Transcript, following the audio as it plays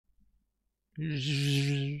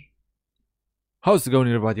How's it going,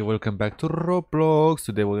 everybody? Welcome back to Roblox.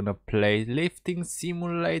 Today we're gonna play lifting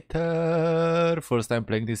simulator. First time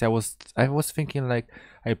playing this. I was thinking like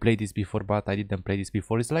I played this before, but I didn't play this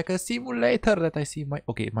before. It's like a simulator that I see my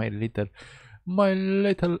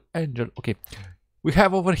little angel. Okay, we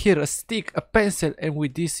have over here a stick, a pencil, and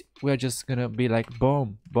with this we are just gonna be like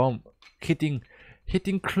boom, boom, hitting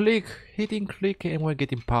click, and we're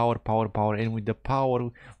getting power, and with the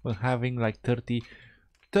power we're having like 30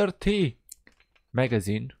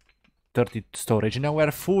 magazine, 30 storage. Now we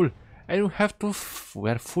are full, and we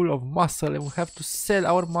are full of muscle, and we have to sell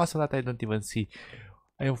our muscle that I don't even see.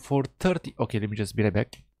 And for 30, okay, let me just be right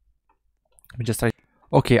back. Let me just try.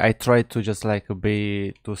 Okay, I tried to just like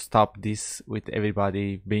to stop this with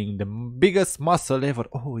everybody being the biggest muscle ever.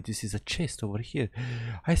 Oh, this is a chest over here.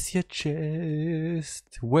 I see a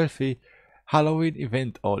chest. Wealthy Halloween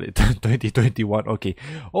event audit 2021. Okay,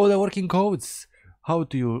 all the working codes. How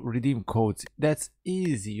do you redeem codes? That's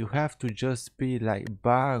easy. You have to just be like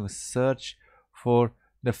bang, search for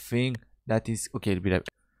the thing that is okay. Be like,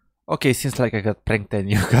 okay, seems like I got pranked and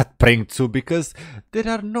you got pranked too, because there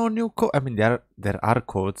are no new codes. I mean, there are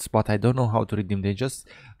codes, but I don't know how to redeem them. Just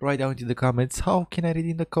write down in the comments how can I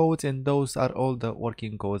redeem the codes, and those are all the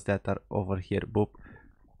working codes that are over here. Boop.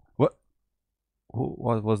 What?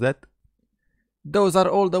 What was that? Those are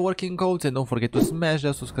all the working codes, and don't forget to smash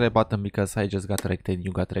the subscribe button, because I just got wrecked and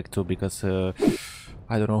you got wrecked too, because I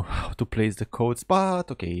don't know how to place the codes. But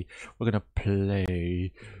okay, we're gonna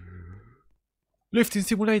play lifting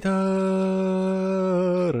simulator,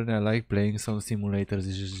 and I like playing some simulators.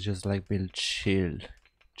 It's just like being chill,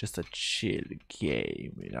 just a chill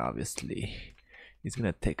game, and obviously it's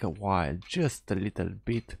gonna take a while, just a little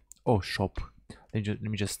bit. Oh, shop. Let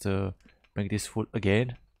me just make this full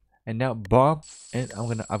again. And now bomb, and I'm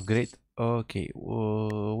gonna upgrade. Okay,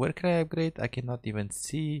 where can I upgrade? I cannot even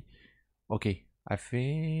see. Okay, I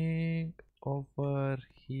think over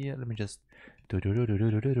here. Let me just too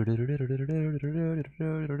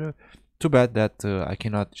bad that I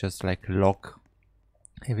cannot just like lock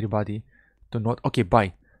everybody to not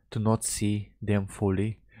to not see them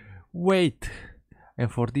fully. Wait,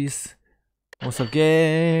 and for this once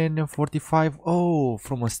again 45. Oh,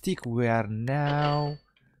 from a stick we are now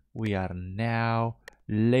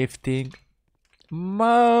lifting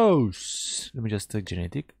mouse. Let me just take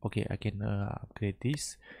genetic. Okay, I can upgrade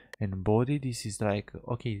this. And body, this is like,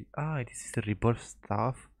 okay, this is the rebirth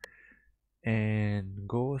stuff. And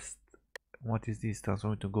ghost, what is this?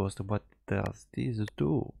 Transform into ghost. What does this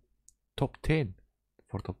do? Top 10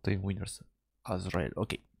 for top 10 winners Azrael.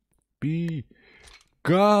 Okay, be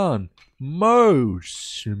gone.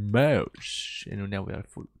 Mouse, and now we are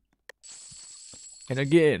full. And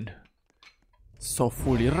again, so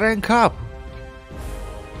fully rank up.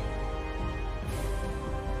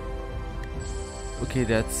 Okay,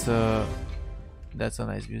 that's a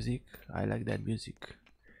nice music. I like that music.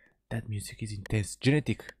 That music is intense.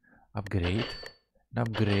 Genetic upgrade,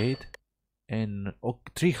 and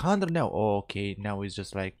 300 now. Okay, now it's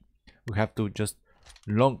just like we have to just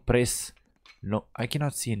long press. No, I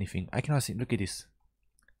cannot see anything. I cannot see. Look at this.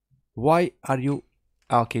 Why are you?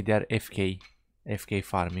 Okay, they are FK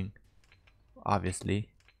farming, obviously.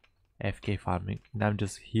 FK farming, and I'm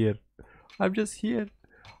just here. I'm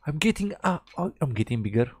getting I'm getting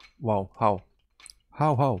bigger. Wow, how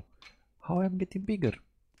I'm getting bigger.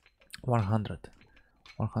 100,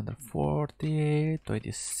 140,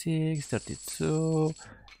 26, 32,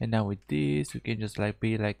 and now with this we can just like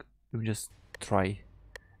be like, let me just try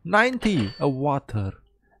 90 a water.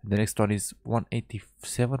 The next one is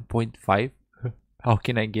 187.5. How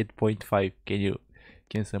can I get 0.5?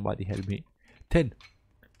 Can somebody help me? 10.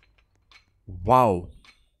 Wow,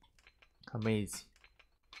 amazing.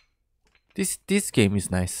 This game is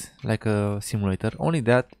nice, like a simulator. Only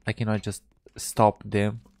that I cannot just stop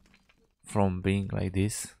them from being like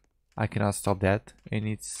this. I cannot stop that, and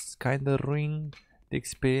it's kind of ruining the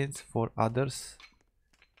experience for others,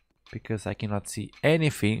 because I cannot see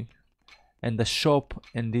anything. And the shop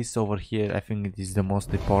and this over here, I think it is the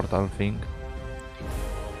most important thing.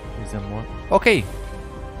 Okay,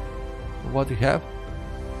 what we have?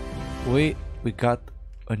 We got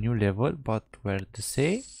a new level, but where to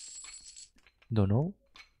say? Don't know.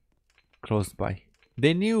 Close by.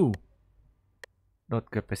 They knew. Not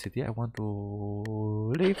capacity. I want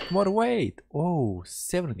to lift more weight. Oh,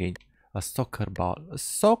 7 again. A soccer ball. A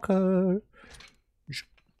soccer.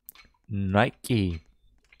 Nike.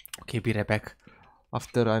 Okay, be right back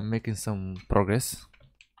after I'm making some progress.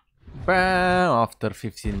 Bam! After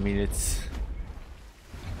 15 minutes,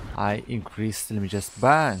 I increased. Let me just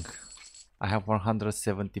bang. I have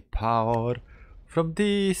 170 power. From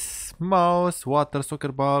this mouse, water,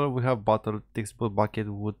 soccer ball, we have bottle, textbook,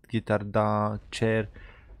 bucket, wood, guitar, down, chair,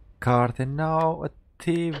 card, and now a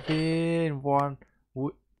TV and one.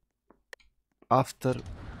 After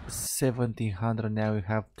 1700 now we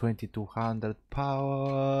have 2200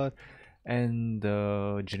 power, and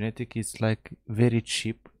genetic is like very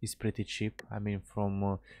cheap. It's pretty cheap. I mean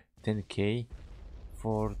from 10k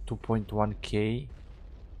for 2.1k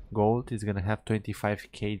gold is gonna have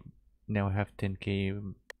 25k. Now we have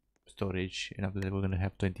 10k storage, and after that we're gonna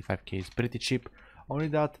have 25k. It's pretty cheap. Only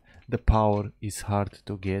that the power is hard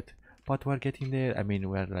to get, but we're getting there. I mean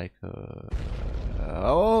we're like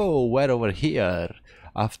oh, we're over here.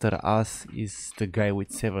 After us is the guy with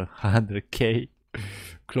 700k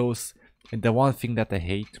close. And the one thing that I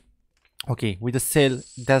hate, okay, with the sale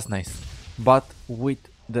that's nice, but with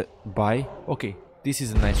the buy, okay, this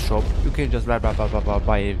is a nice shop, you can just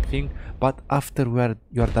buy everything, but after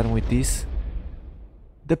you are done with this,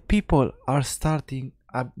 the people are starting,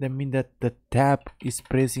 I mean that the tab is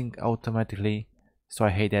pressing automatically. So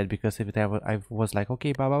I hate that, because every time I was like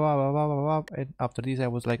okay blah, blah, blah, blah, blah, blah, blah, and after this I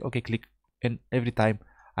was like okay click, and every time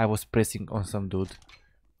I was pressing on some dude.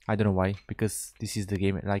 I don't know why, because this is the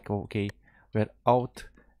game. Like okay, we're out,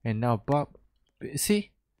 and now but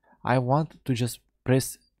see, I want to just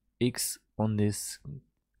press X on this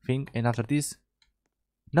thing, and after this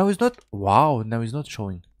now it's not, wow, now it's not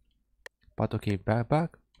showing, but okay,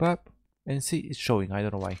 back, and see, it's showing. I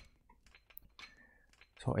don't know why.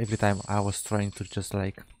 So every time I was trying to just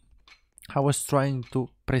like, I was trying to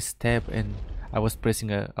press tab, and I was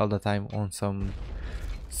pressing all the time on some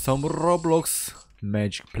Roblox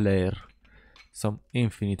magic player, some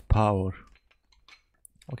infinite power.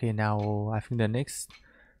 Okay, now I think the next,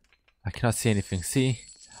 I cannot see anything. See,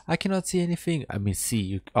 I cannot see anything. I mean, see,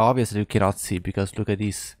 you obviously you cannot see, because look at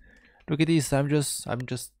this. Look at this. I'm just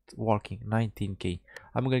walking. 19k.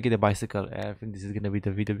 I'm gonna get a bicycle. I think this is gonna be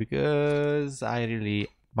the video, because I really,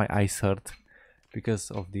 my eyes hurt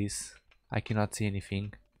because of this. I cannot see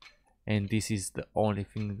anything, and this is the only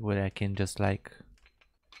thing where I can just like,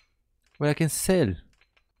 where I can sell,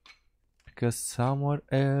 because somewhere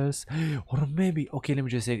else, or maybe okay, let me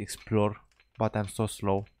just say explore, but I'm so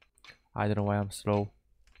slow. I don't know why I'm slow.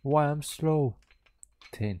 Why I'm slow.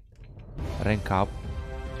 10 rank up.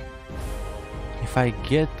 If I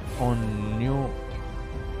get on new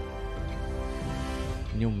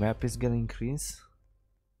map is gonna increase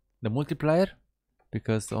the multiplier,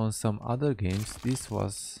 because on some other games this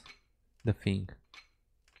was the thing.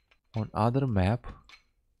 On other map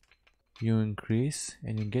you increase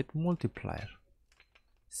and you get multiplier.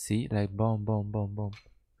 See, like boom boom boom boom.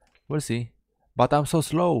 We'll see. But I'm so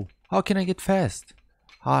slow. How can I get fast?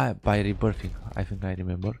 Ah, by rebirthing. I think I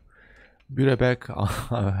remember. Be right back.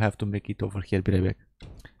 I have to make it over here. Be right back.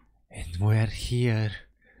 And we're here.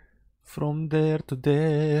 From there to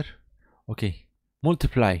there. Okay.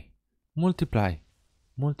 Multiply. Multiply.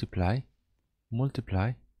 Multiply.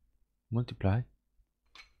 Multiply. Multiply.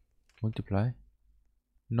 Multiply.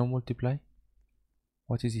 No multiply.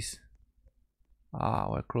 What is this? Ah,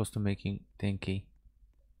 we're close to making 10k.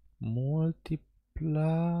 Multiply.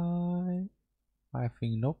 I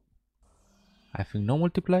think nope. I think no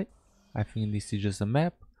multiply. I think this is just a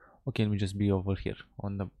map. Okay, let me just be over here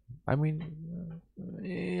on the, I mean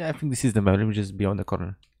I think this is the map. Let me just be on the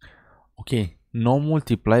corner. Okay, no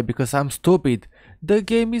multiply, because I'm stupid. The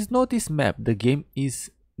game is not this map. The game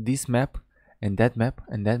is this map and that map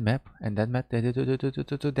and that map and that map. They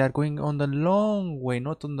are going on the long way,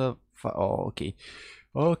 not on the oh, okay.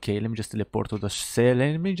 Okay, let me just teleport to the cell,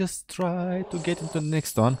 and let me just try to get into the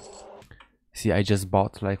next one. See, I just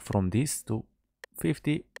bought like from this to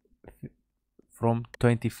 50, from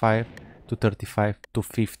 25 to 35 to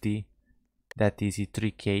 50. That easy.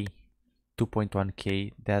 3k,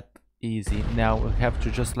 2.1k, that easy. Now we have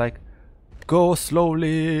to just like go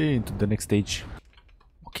slowly into the next stage.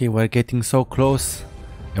 Okay, we're getting so close,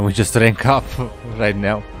 and we just rank up right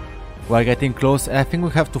now. We're getting close. I think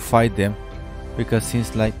we have to fight them, because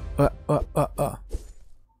since like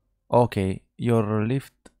okay,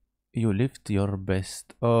 you lift your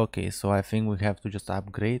best. Okay, so I think we have to just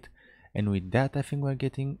upgrade, and with that I think we're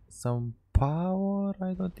getting some power.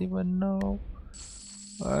 I don't even know.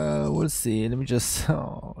 We'll see. Let me just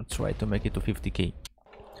try to make it to 50k.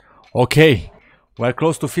 Okay, we're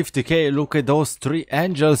close to 50k. Look at those 3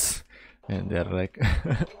 angels, and they're like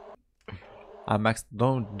I'm max.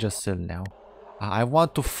 Don't just sell now. I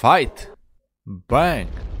want to fight. Bang.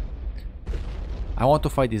 I want to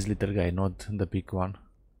fight this little guy, not the big one.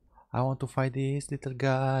 I want to fight this little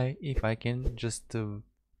guy. If I can just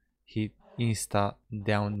hit insta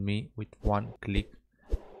down me with one click.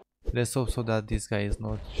 Let's hope so that this guy is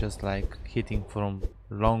not just like hitting from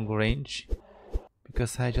long range,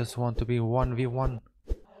 because I just want to be 1v1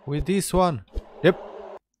 with this one. Yep,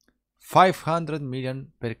 500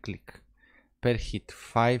 million per click, per hit,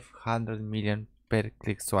 500 million per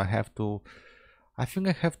click. So I think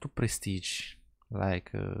I have to prestige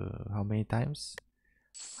like how many times?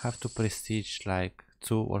 I have to prestige like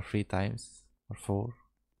 2 or 3 times or 4,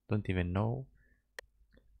 don't even know.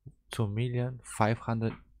 2 million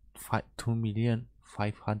 500 2 million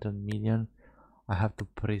 500 million. I have to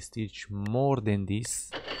prestige more than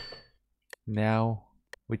this. Now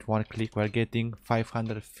with one click we're getting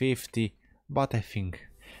 550, but I think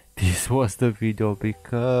this was the video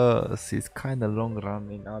because it's kind of long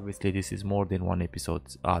running. Obviously this is more than one episode,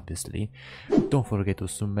 obviously. Don't forget to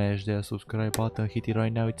smash the subscribe button, hit it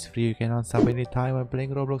right now, it's free. You can unsub anytime. I'm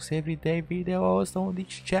playing Roblox everyday videos on this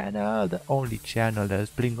channel, the only channel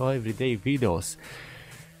that's playing everyday videos.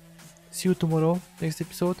 See you tomorrow, next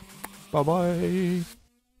episode. Bye bye.